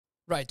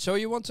Right, so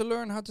you want to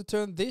learn how to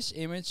turn this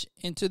image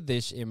into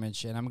this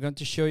image, and I'm going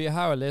to show you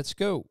how. Let's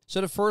go.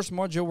 So the first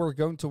module we're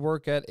going to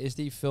work at is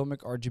the Filmic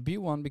RGB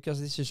one, because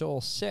this is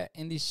all set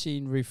in the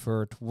scene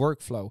revert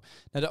workflow.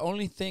 Now the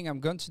only thing I'm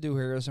going to do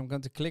here is I'm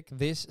going to click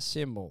this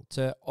symbol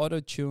to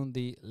auto-tune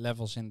the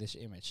levels in this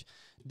image.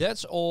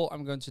 That's all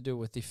I'm going to do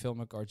with the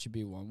Filmic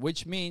RGB one,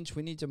 which means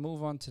we need to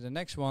move on to the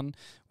next one,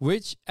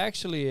 which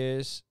actually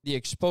is the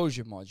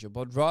exposure module.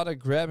 But rather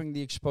grabbing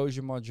the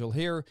exposure module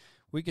here,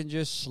 we can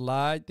just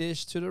slide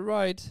this to the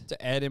right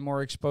to add in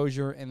more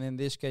exposure, and in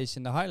this case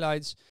in the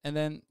highlights, and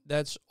then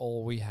that's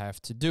all we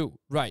have to do.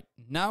 Right,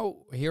 now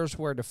here's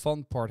where the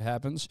fun part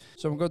happens.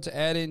 So I'm going to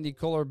add in the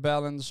Color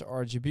Balance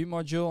RGB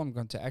module. I'm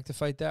going to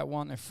activate that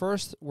one, and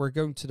first we're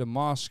going to the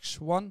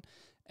masks one,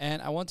 and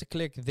I want to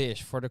click this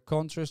for the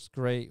contrast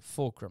gray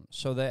fulcrum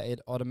so that it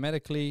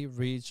automatically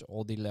reads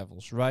all the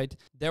levels, right?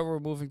 Then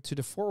we're moving to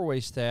the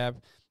 4-ways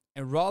tab.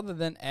 And rather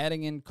than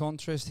adding in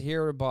contrast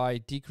here by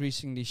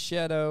decreasing the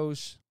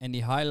shadows and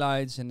the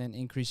highlights and then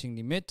increasing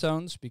the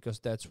midtones,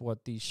 because that's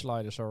what these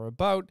sliders are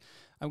about,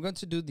 I'm going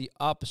to do the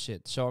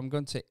opposite. So I'm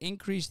going to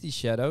increase the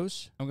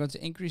shadows, I'm going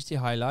to increase the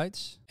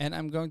highlights, and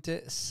I'm going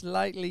to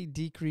slightly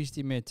decrease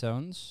the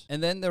midtones.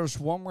 And then there's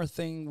one more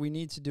thing we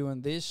need to do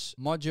in this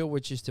module,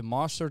 which is the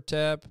master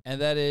tab, and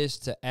that is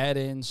to add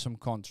in some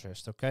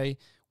contrast, okay?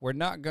 We're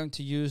not going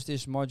to use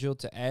this module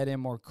to add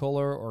in more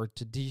color or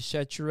to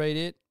desaturate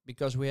it,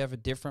 because we have a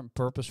different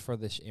purpose for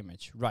this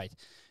image. Right.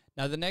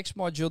 Now the next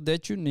module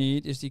that you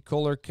need is the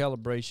color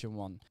calibration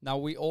one. Now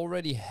we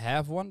already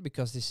have one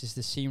because this is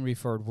the scene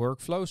revert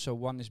workflow, so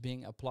one is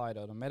being applied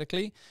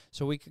automatically.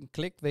 So we can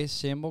click this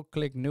symbol,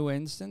 click new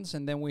instance,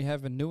 and then we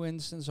have a new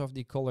instance of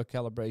the color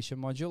calibration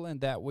module, and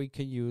that we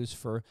can use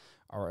for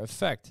our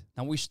effect.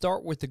 Now we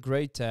start with the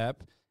gray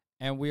tab,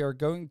 and we are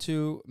going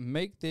to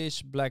make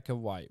this black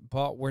and white,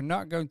 but we're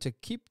not going to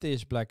keep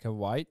this black and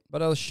white,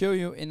 but I'll show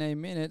you in a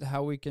minute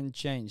how we can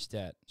change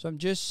that. So I'm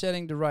just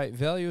setting the right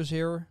values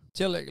here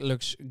till it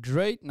looks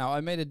great. Now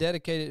I made a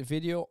dedicated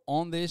video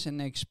on this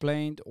and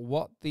explained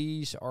what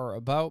these are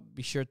about.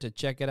 Be sure to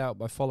check it out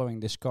by following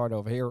this card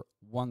over here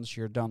once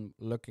you're done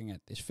looking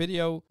at this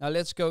video. Now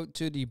let's go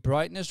to the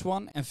brightness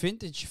one, and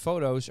vintage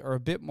photos are a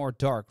bit more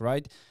dark,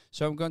 right?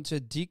 So I'm going to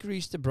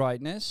decrease the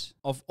brightness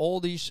of all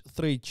these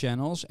 3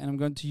 channels, and I'm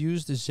going to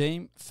use the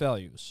same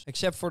values.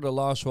 Except for the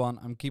last one,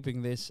 I'm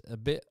keeping this a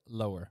bit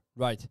lower.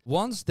 Right.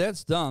 Once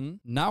that's done,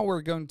 now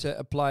we're going to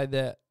apply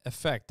the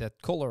effect,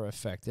 that color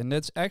effect. And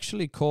that's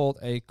actually called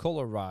a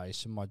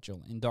Colorize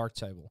module in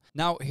Darktable.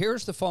 Now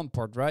here's the fun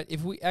part, right?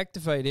 If we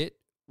activate it,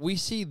 we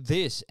see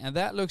this, and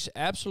that looks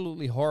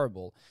absolutely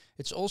horrible.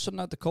 It's also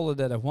not the color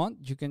that I want.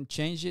 You can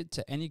change it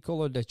to any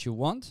color that you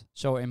want.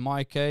 So in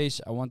my case,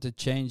 I want to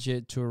change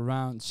it to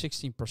around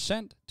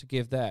 16% to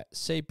give that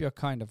sepia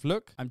kind of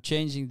look. I'm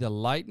changing the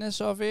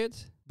lightness of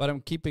it, but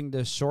I'm keeping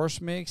the source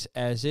mix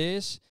as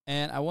is.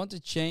 And I want to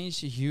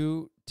change the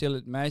hue till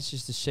it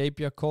matches the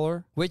sepia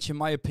color, which in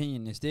my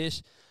opinion is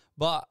this.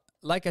 But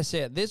like I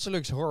said, this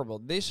looks horrible.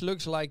 This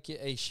looks like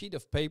a sheet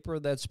of paper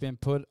that's been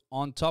put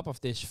on top of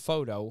this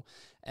photo.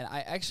 And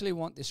I actually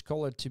want this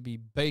color to be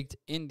baked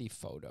in the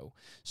photo.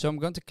 So I'm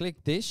going to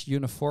click this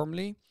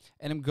uniformly,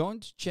 and I'm going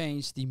to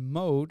change the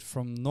mode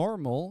from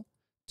normal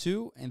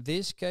to, in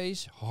this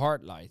case,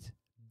 hard light.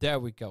 There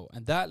we go.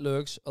 And that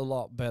looks a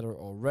lot better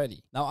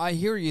already. Now I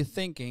hear you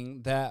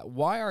thinking that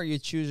why are you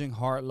choosing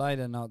hard light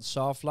and not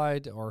soft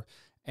light or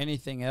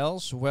anything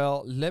else?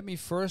 Well, let me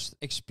first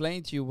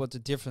explain to you what the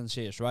difference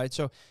is, right?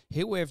 So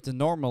here we have the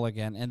normal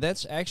again, and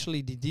that's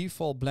actually the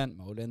default blend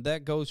mode, and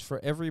that goes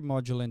for every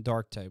module in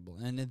Darktable.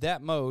 And in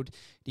that mode,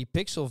 the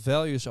pixel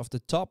values of the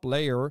top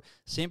layer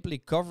simply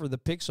cover the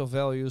pixel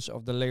values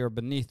of the layer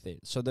beneath it.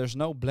 So there's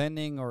no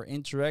blending or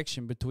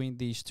interaction between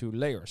these 2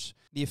 layers.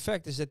 The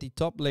effect is that the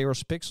top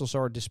layer's pixels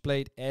are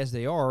displayed as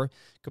they are,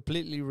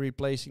 completely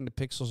replacing the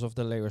pixels of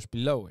the layers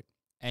below it.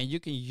 And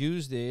you can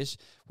use this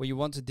when you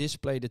want to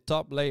display the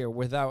top layer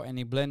without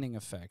any blending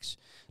effects.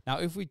 Now,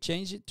 if we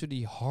change it to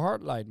the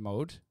hard light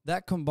mode,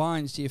 that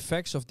combines the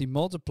effects of the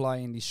multiply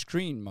and the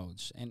screen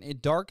modes. And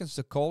it darkens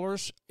the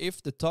colors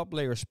if the top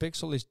layer's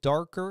pixel is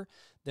darker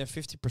than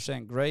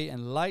 50% gray,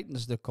 and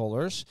lightens the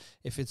colors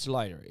if it's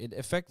lighter. It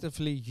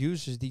effectively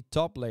uses the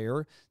top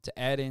layer to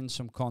add in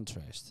some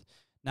contrast.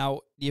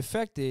 Now, the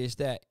effect is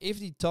that if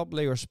the top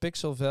layer's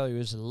pixel value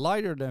is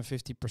lighter than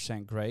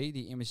 50% gray,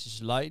 the image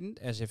is lightened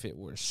as if it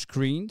were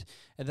screened.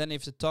 And then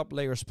if the top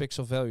layer's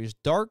pixel value is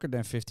darker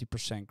than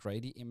 50% gray,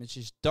 the image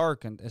is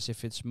darkened as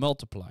if it's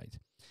multiplied.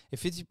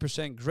 If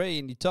 50% gray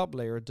in the top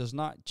layer does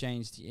not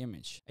change the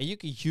image. And you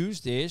can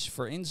use this,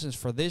 for instance,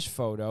 for this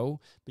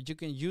photo, but you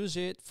can use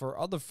it for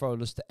other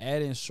photos to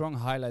add in strong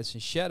highlights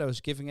and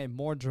shadows, giving a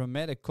more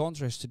dramatic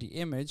contrast to the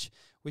image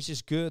which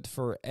is good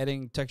for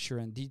adding texture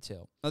and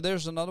detail. Now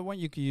there's another one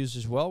you can use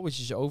as well, which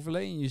is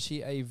overlay, and you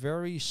see a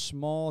very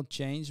small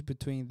change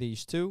between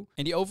these two.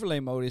 And the overlay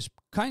mode is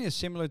kind of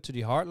similar to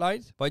the hard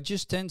light, but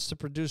just tends to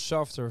produce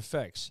softer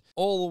effects,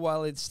 all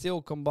while it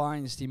still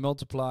combines the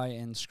multiply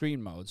and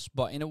screen modes,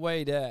 but in a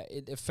way that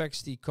it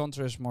affects the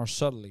contrast more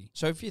subtly.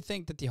 So if you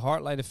think that the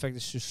hard light effect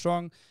is too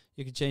strong,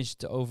 you can change it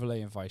to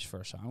overlay and vice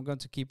versa. I'm going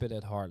to keep it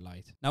at hard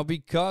light. Now,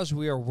 because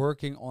we are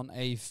working on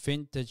a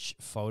vintage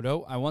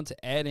photo, I want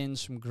to add in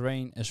some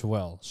grain as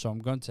well. So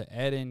I'm going to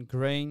add in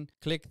grain,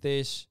 click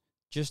this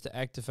just to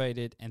activate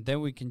it, and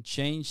then we can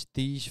change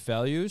these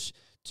values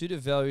to the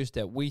values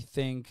that we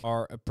think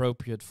are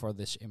appropriate for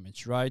this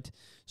image, right?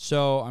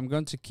 So I'm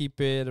going to keep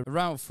it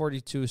around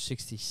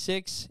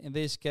 4266 in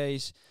this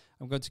case.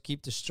 I'm going to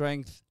keep the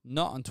strength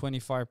not on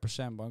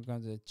 25%, but I'm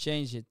going to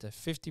change it to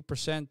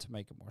 50% to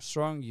make it more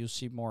strong. You'll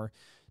see more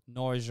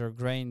noise or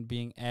grain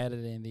being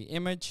added in the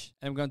image.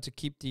 And I'm going to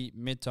keep the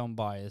midtone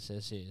bias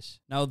as is.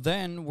 Now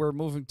then we're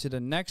moving to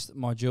the next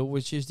module,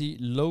 which is the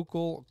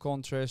local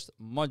contrast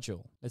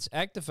module. Let's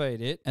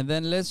activate it, and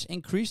then let's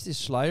increase the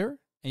slider.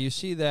 And you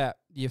see that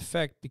the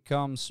effect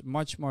becomes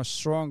much more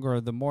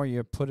stronger the more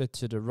you put it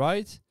to the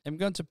right. I'm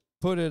going to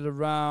put it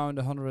around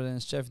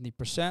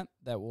 170%.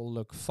 That will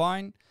look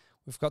fine.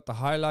 We've got the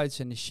highlights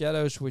and the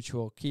shadows, which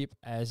we'll keep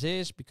as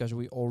is because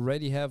we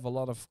already have a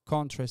lot of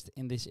contrast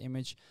in this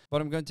image. But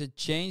I'm going to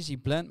change the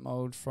blend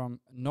mode from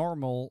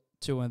normal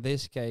to, in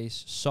this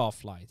case,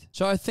 soft light.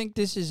 So I think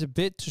this is a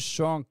bit too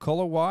strong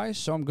color-wise.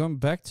 So I'm going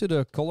back to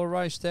the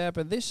Colorize tab,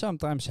 and this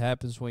sometimes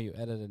happens when you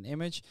edit an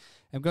image.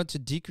 I'm going to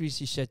decrease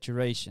the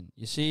saturation.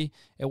 You see,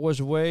 it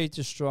was way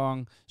too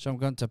strong. So I'm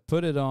going to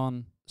put it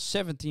on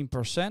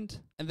 17%,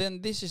 and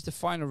then this is the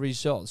final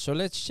result. So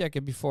let's check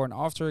it before and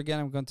after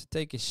again. I'm going to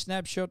take a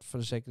snapshot for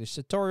the sake of this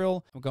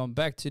tutorial. I'm going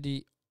back to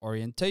the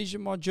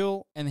orientation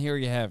module, and here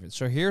you have it.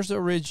 So here's the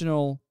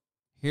original,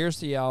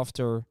 here's the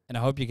after, and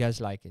I hope you guys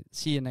like it.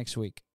 See you next week.